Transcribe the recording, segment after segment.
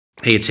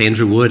Hey, it's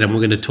Andrew Wood, and we're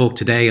going to talk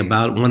today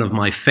about one of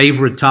my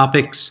favorite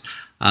topics.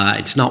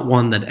 It's not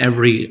one that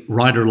every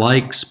writer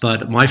likes,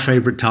 but my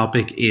favorite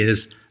topic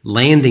is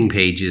landing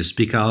pages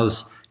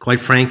because, quite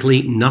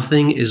frankly,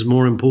 nothing is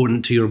more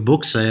important to your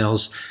book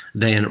sales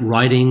than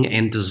writing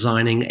and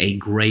designing a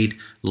great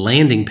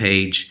landing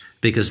page,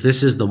 because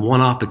this is the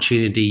one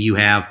opportunity you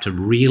have to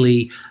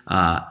really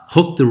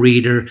hook the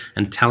reader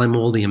and tell him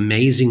all the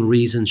amazing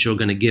reasons you're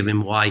going to give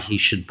him why he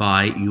should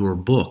buy your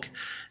book.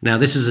 Now,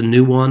 this is a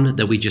new one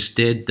that we just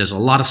did. There's a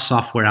lot of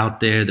software out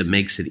there that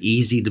makes it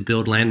easy to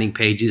build landing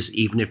pages,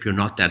 even if you're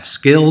not that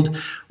skilled,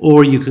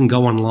 or you can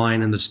go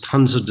online and there's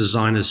tons of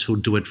designers who'll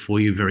do it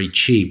for you very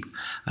cheap.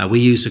 We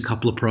use a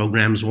couple of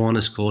programs. One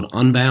is called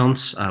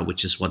Unbounce,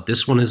 which is what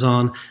this one is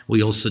on.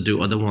 We also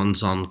do other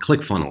ones on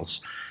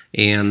ClickFunnels.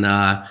 And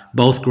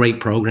both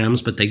great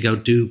programs, but they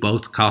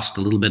both cost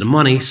a little bit of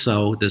money,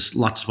 so there's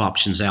lots of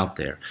options out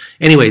there.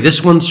 Anyway,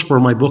 this one's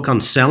for my book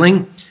on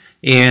selling,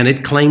 and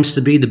it claims to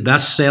be the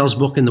best sales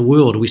book in the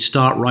world. We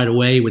start right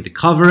away with the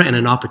cover and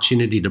an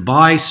opportunity to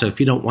buy. So if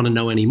you don't want to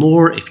know any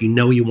more, if you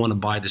know you want to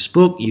buy this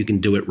book, you can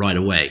do it right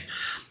away.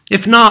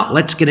 If not,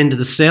 let's get into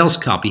the sales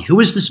copy. Who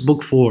is this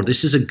book for?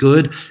 This is a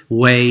good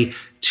way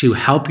to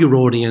help your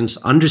audience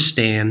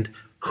understand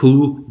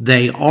who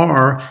they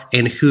are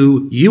and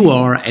who you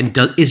are, and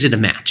is it a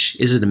match?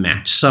 Is it a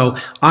match? So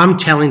I'm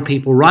telling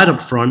people right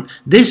up front,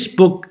 this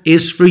book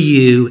is for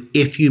you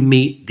if you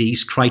meet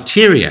these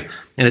criteria.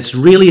 And it's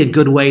really a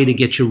good way to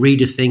get your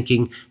reader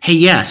thinking, hey,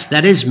 yes,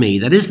 that is me.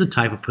 That is the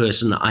type of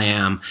person that I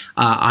am.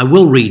 I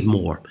will read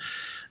more.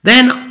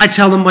 Then I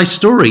tell them my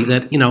story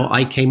that,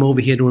 I came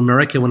over here to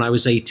America when I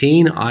was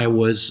 18. I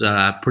was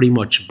pretty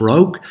much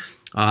broke.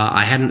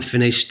 I hadn't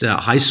finished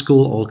high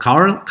school or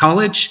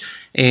college.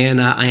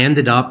 And I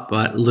ended up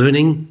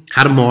learning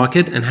how to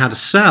market and how to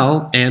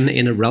sell, and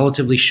in a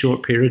relatively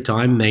short period of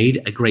time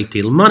made a great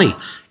deal of money.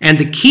 And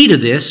the key to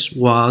this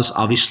was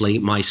obviously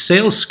my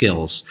sales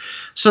skills.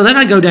 So then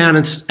I go down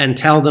and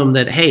tell them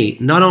that, hey,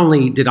 not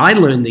only did I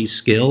learn these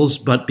skills,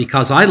 but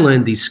because I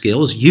learned these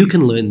skills, you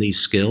can learn these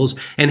skills.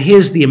 And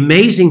here's the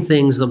amazing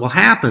things that will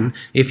happen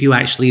if you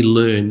actually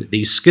learn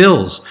these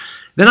skills.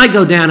 Then I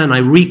go down and I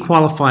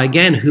requalify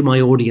again who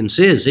my audience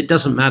is. It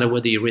doesn't matter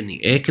whether you're in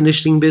the air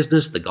conditioning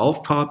business, the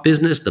golf cart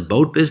business, the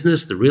boat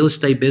business, the real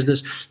estate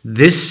business.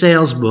 This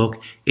sales book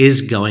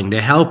is going to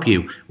help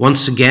you.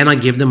 Once again, I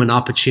give them an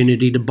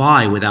opportunity to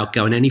buy without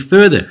going any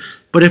further.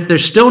 But if they're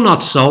still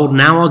not sold,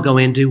 now I'll go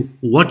into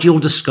what you'll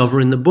discover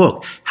in the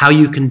book, how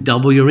you can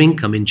double your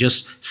income in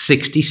just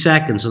 60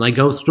 seconds. And I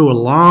go through a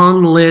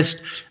long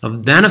list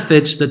of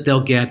benefits that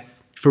they'll get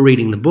for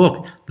reading the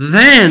book.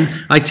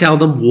 Then I tell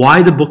them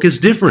why the book is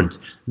different.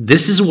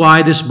 This is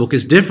why this book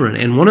is different.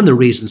 And one of the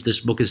reasons this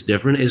book is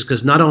different is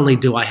because not only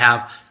do I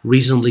have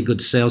reasonably good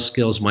sales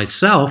skills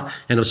myself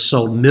and have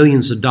sold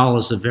millions of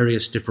dollars of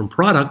various different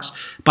products,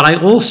 but I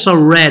also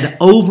read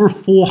over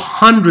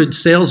 400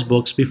 sales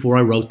books before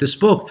I wrote this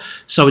book.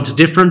 So it's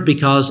different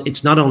because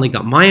it's not only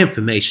got my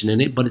information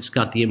in it, but it's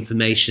got the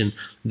information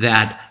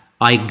that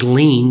I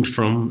gleaned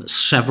from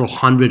several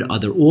hundred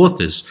other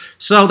authors.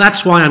 So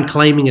that's why I'm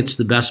claiming it's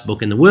the best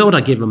book in the world.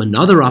 I give them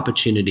another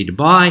opportunity to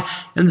buy,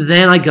 and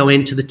then I go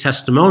into the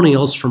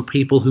testimonials from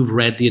people who've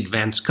read the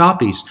advanced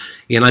copies.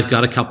 And I've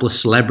got a couple of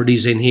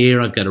celebrities in here.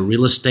 I've got a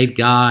real estate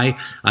guy.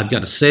 I've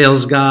got a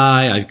sales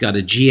guy. I've got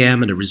a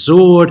GM at a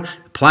resort,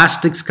 a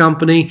plastics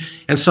company.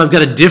 And so I've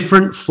got a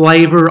different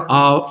flavor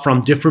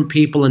from different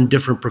people in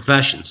different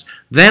professions.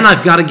 Then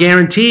I've got a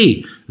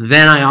guarantee.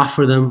 Then I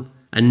offer them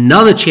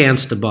another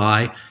chance to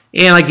buy,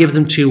 and I give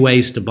them two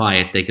ways to buy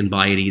it. They can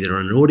buy it either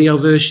in an audio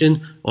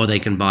version or they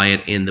can buy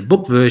it in the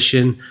book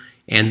version.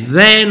 And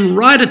then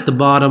right at the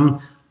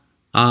bottom,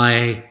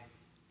 I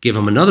give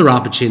them another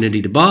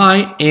opportunity to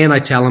buy, and I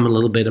tell them a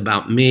little bit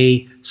about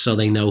me so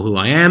they know who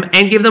I am,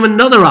 and give them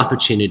another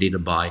opportunity to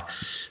buy.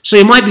 So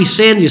you might be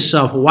saying to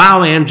yourself,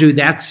 wow, Andrew,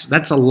 that's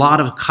a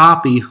lot of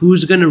copy.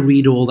 Who's going to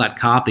read all that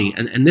copy?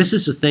 And this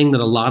is the thing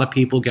that a lot of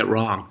people get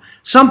wrong.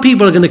 Some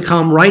people are going to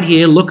come right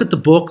here, look at the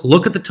book,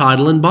 look at the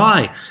title, and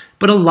buy.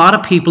 But a lot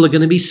of people are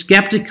going to be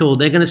skeptical.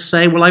 They're going to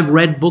say, well, I've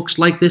read books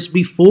like this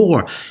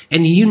before.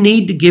 And you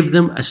need to give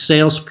them a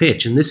sales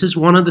pitch. And this is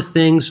one of the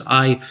things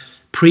I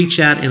preach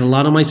at in a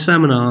lot of my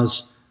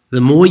seminars.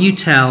 The more you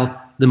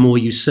tell, the more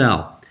you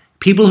sell.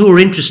 People who are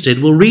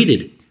interested will read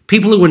it.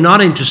 People who are not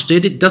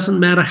interested, it doesn't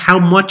matter how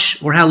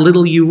much or how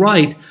little you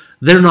write,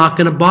 they're not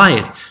going to buy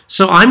it.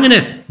 So I'm going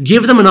to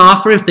give them an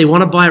offer. If they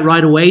want to buy it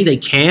right away, they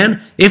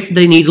can. If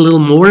they need a little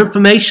more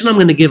information, I'm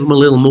going to give them a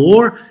little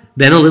more,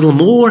 then a little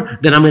more,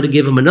 then I'm going to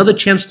give them another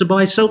chance to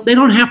buy. So they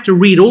don't have to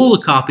read all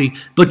the copy,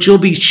 but you'll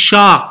be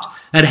shocked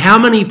at how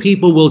many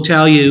people will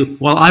tell you,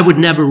 well, I would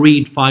never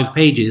read 5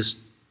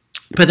 pages.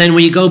 But then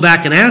when you go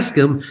back and ask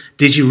them,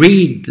 did you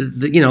read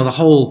the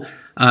whole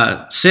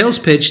sales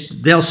pitch,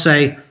 they'll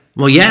say,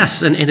 well,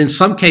 yes, and in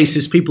some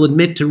cases, people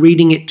admit to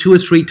reading it 2 or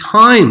 3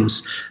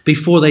 times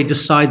before they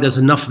decide there's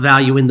enough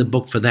value in the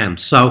book for them.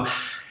 So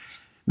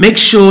Make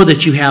sure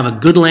that you have a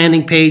good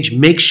landing page.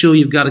 Make sure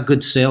you've got a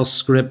good sales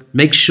script.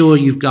 Make sure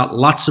you've got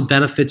lots of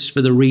benefits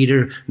for the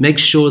reader. Make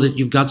sure that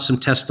you've got some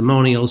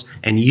testimonials,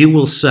 and you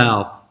will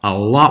sell a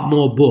lot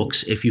more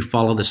books if you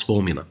follow this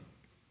formula.